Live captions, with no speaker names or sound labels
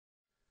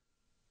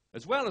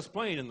As well as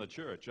playing in the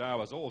church, I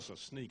was also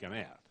sneaking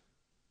out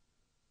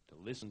to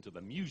listen to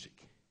the music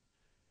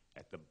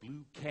at the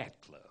Blue Cat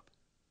Club.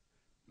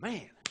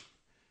 Man,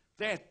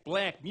 that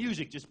black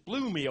music just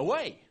blew me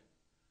away.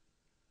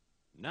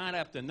 Night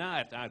after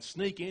night, I'd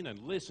sneak in and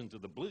listen to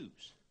the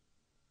blues.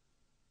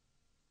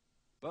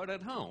 But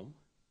at home,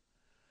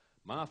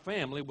 my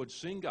family would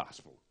sing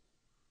gospel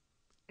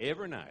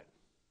every night.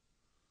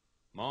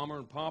 Mama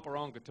and Papa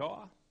on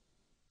guitar,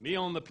 me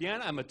on the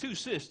piano, and my two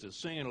sisters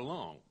singing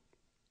along.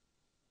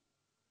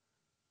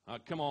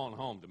 I'd come on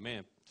home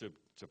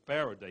to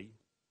Faraday,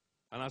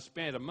 and I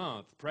spent a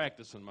month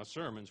practicing my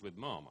sermons with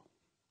Mama.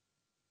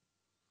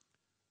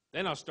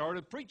 Then I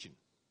started preaching.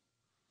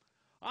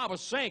 I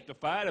was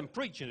sanctified and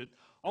preaching at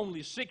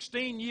only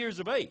 16 years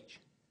of age.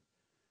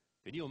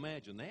 Can you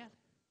imagine that?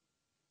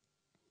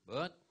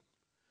 But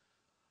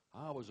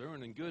I was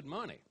earning good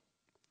money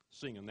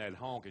singing that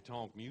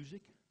honky-tonk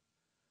music.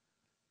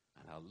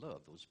 And I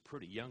loved those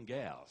pretty young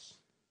gals.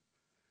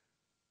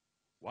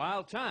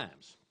 Wild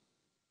times.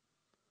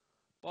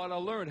 But I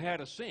learned how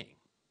to sing.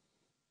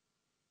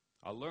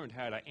 I learned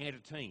how to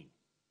entertain.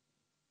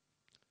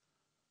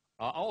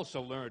 I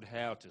also learned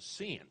how to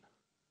sin.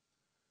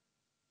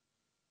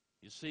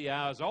 You see,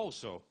 I was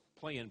also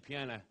playing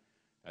piano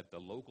at the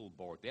local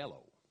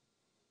bordello.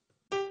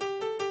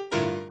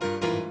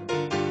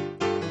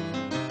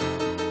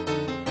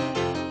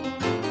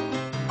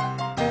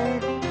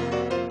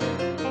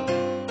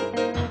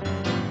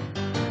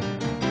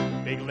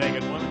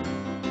 Big-legged woman,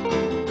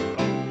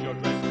 hold your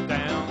dresses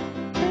down.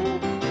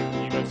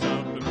 You got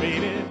something,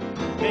 baby,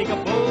 make a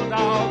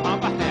bulldog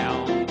of a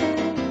hound.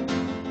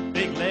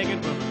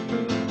 Big-legged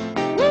woman,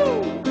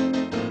 woo,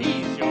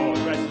 ease your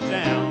dresses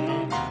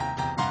down.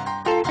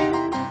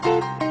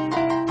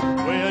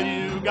 Well,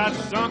 you got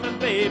something,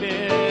 baby,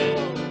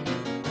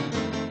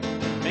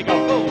 make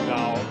a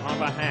bulldog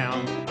of a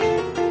hound.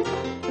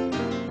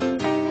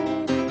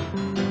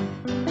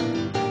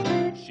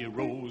 She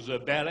rolls her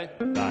belly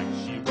like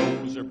she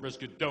rolls her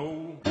brisket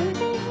dough.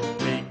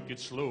 Take it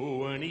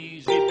slow and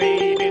easy,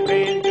 baby,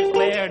 then just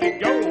let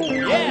it go.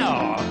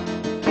 Yeah,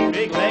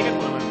 big-legged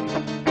woman,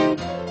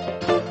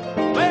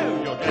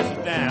 well, your dress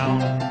is down.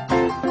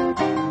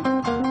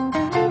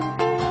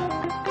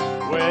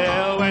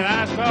 Well, when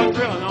I start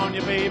drilling on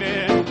you,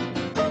 baby,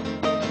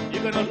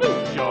 you're gonna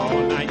lose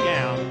your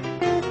nightgown.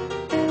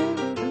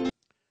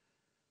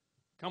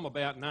 Come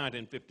about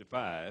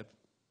 1955,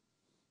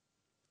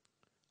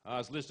 I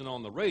was listening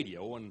on the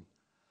radio, and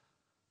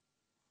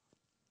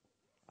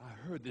I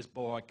heard this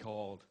boy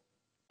called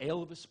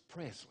Elvis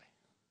Presley.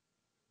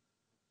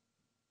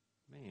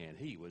 Man,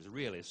 he was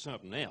really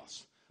something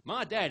else.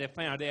 My daddy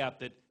found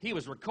out that he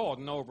was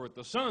recording over at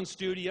the Sun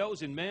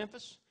Studios in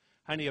Memphis,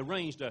 and he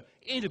arranged an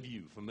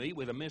interview for me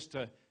with a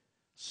Mr.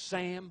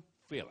 Sam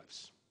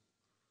Phillips.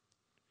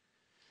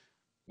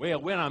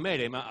 Well, when I met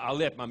him, I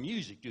let my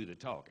music do the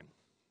talking.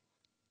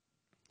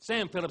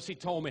 Sam Phillips, he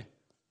told me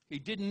he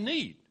didn't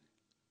need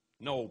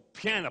no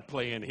piano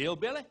playing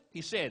hillbilly.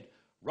 He said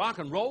rock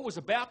and roll was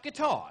about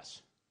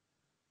guitars.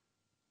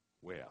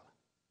 Well,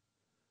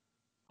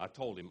 I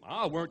told him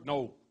I weren't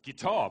no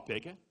guitar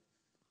picker,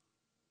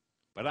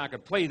 but I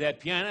could play that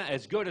piano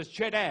as good as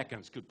Chet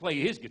Atkins could play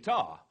his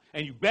guitar,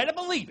 and you better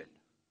believe it.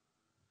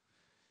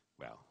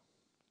 Well,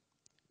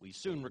 we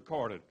soon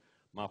recorded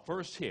my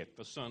first hit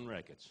for Sun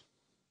Records,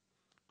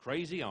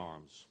 Crazy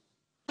Arms.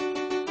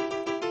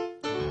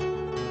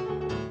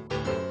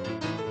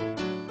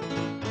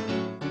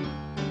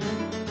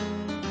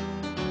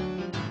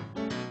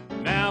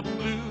 Now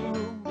blue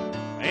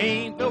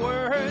ain't the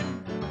word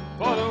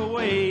for the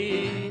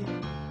way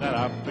that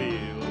I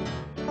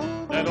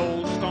feel. That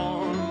old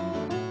storm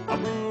a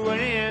brewing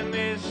in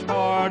this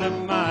heart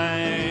of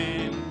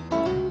mine.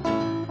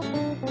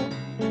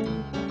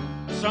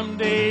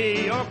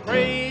 Someday your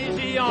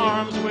crazy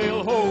arms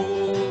will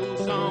hold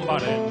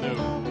somebody new.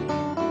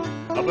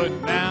 But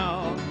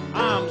now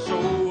I'm so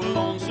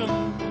lonesome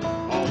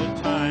all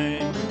the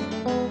time.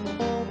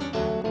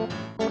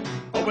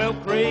 Oh, well,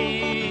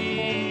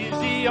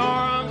 crazy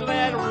arms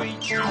that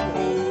reach to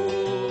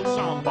hold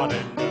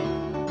somebody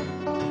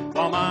new.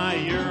 While my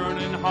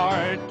yearning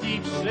heart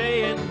keeps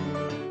saying,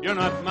 you're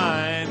not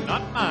mine,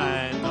 not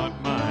mine,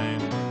 not mine.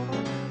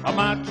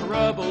 My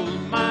troubled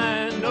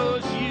mind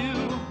knows you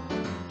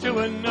to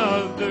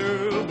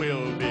another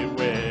will be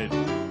wed.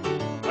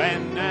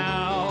 And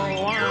now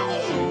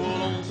I'm so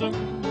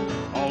lonesome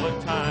all the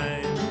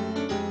time.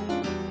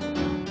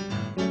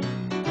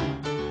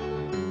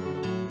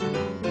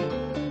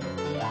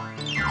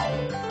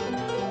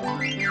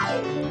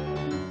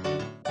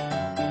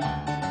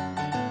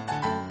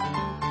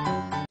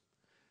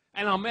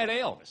 And I met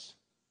Elvis.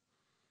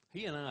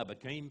 He and I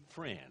became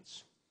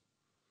friends.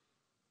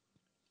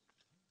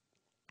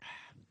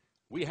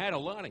 We had a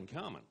lot in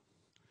common.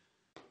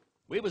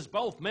 We was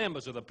both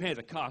members of the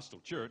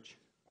Pentecostal church.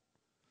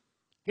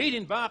 He'd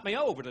invite me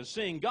over to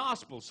sing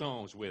gospel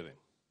songs with him.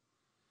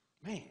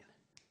 Man,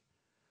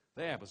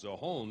 that was a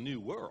whole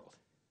new world.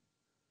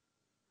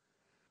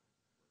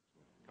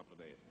 A couple of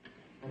days.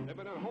 There's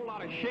been a whole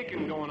lot of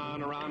shaking going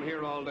on around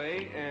here all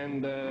day,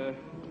 and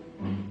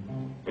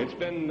it's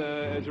been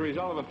as a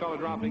result of a fellow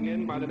dropping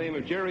in by the name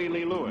of Jerry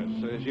Lee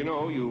Lewis. As you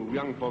know, you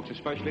young folks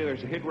especially,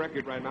 there's a hit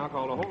record right now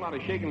called A Whole Lot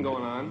of Shaking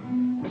Going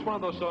On. It's one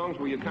of those songs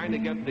where you kind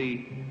of get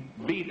the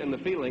beat and the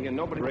feeling, and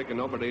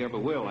nobody ever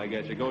will, I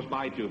guess. It goes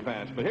by too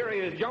fast. But here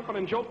he is, jumping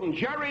and jolting,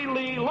 Jerry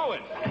Lee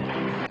Lewis.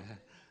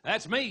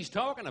 That's me he's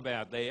talking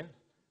about there.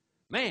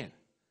 Man,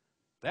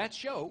 that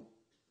show,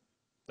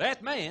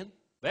 that man,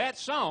 that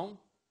song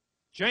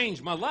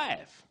changed my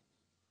life.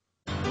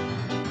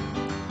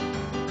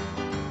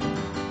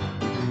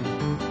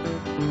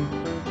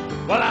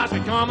 Well, I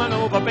said, coming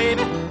over,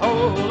 baby,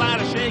 whole lot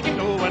of shaking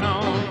going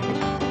on.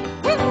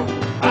 Woo!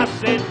 I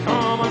said,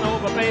 coming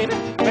over, baby,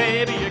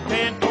 baby, you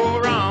can't go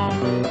wrong.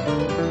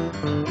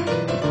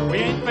 We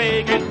ain't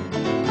faking,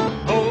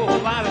 whole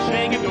lot of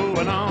shaking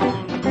going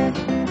on.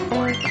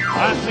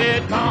 I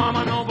said,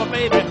 coming over,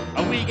 baby,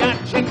 we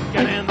got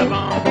chicken in the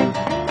bone.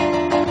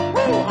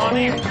 Woo,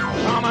 honey,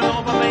 coming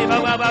over, baby,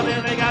 well,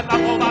 then they got the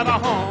whole lot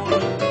of horn.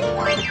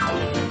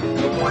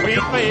 We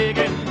ain't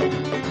faking,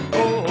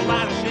 whole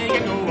lot of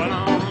shaking going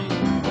on.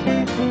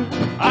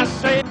 I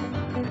said,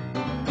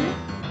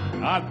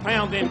 I'd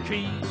pound them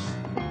keys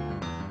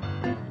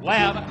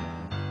louder,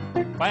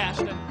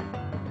 faster.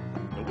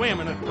 The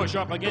women would push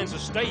up against the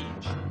stage.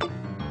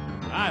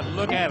 I'd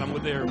look at them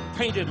with their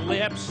painted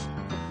lips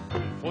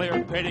and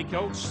flared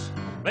petticoats.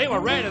 They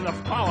were ready to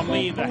follow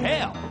me to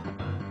hell.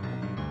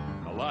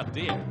 A lot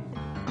did.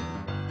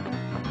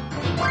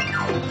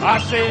 I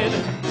said,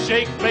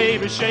 shake,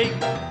 baby, shake.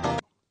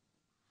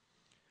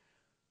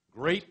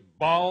 Great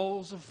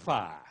balls of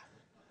fire.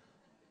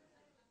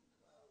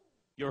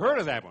 You heard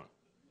of that one?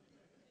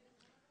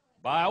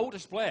 By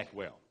Otis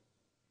Blackwell.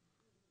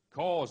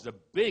 Caused a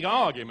big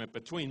argument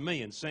between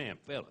me and Sam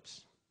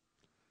Phillips.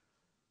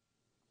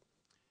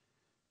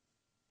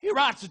 He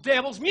writes the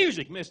devil's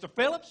music, Mr.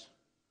 Phillips.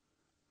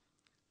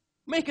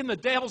 Making the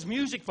devil's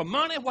music for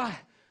money?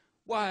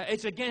 Why,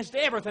 it's against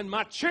everything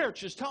my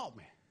church has taught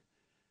me.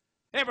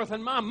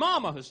 Everything my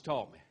mama has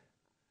taught me.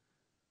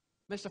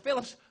 Mr.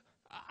 Phillips,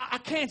 I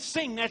can't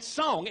sing that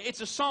song.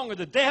 It's a song of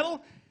the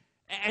devil,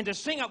 and to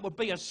sing it would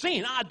be a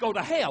sin. I'd go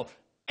to hell.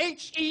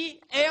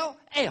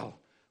 H-E-L-L.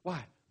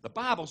 Why, the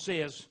Bible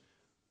says,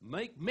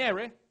 make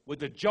merry with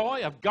the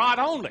joy of God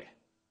only.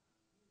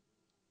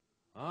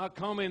 I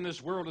come in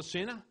this world a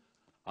sinner.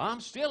 I'm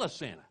still a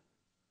sinner.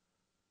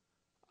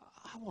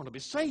 I want to be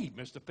saved,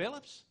 Mr.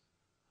 Phillips.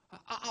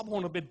 I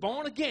want to be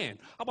born again.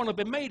 I want to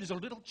be made as a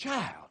little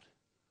child.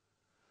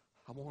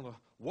 I want to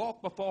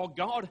walk before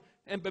God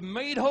and be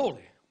made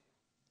holy.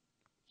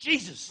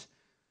 Jesus,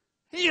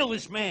 heal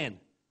this man.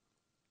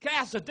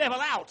 Cast the devil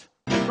out.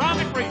 Drive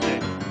him crazy.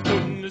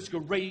 Goodness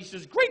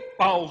gracious, great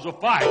balls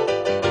of fire.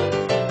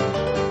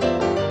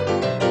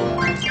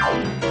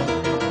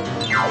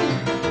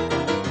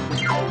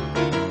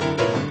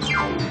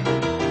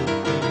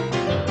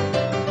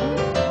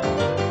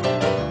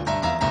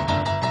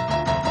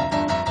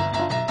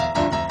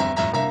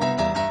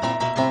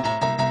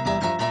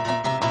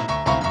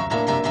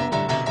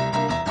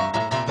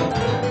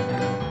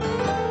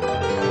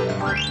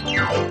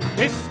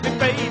 Kiss me,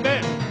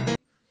 baby.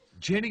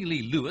 Jerry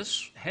Lee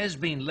Lewis has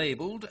been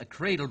labelled a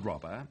cradle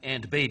robber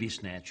and baby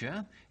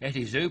snatcher at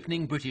his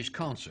opening British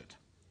concert.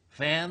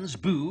 Fans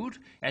booed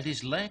at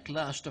his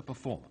lackluster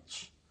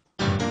performance.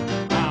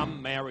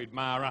 I'm married,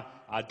 Myra.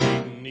 I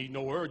didn't need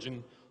no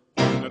urging.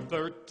 Only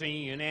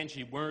 13 and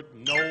she weren't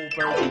no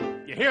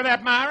virgin. You hear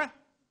that, Myra?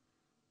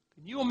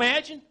 Can you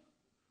imagine?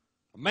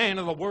 A man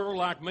of the world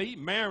like me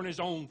marrying his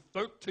own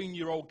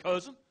 13-year-old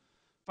cousin,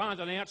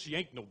 finding out she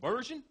ain't no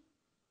virgin?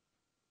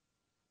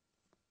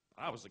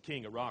 I was the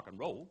king of rock and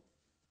roll.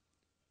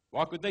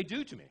 What could they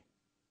do to me?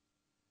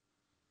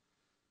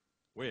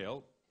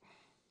 Well,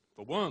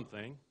 for one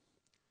thing,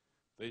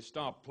 they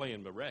stopped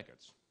playing my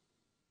records.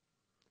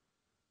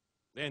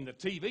 Then the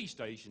TV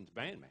stations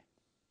banned me.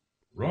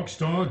 Rock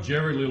star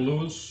Jerry Lee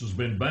Lewis has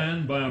been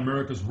banned by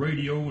America's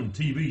radio and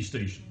TV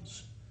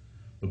stations.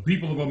 The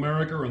people of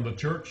America and the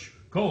church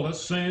called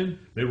us saying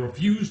they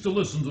refused to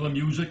listen to the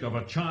music of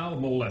a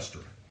child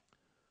molester.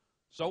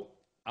 So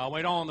I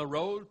went on the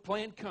road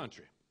playing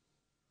country.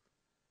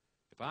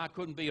 If I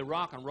couldn't be a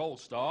rock and roll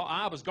star,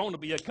 I was going to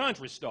be a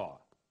country star.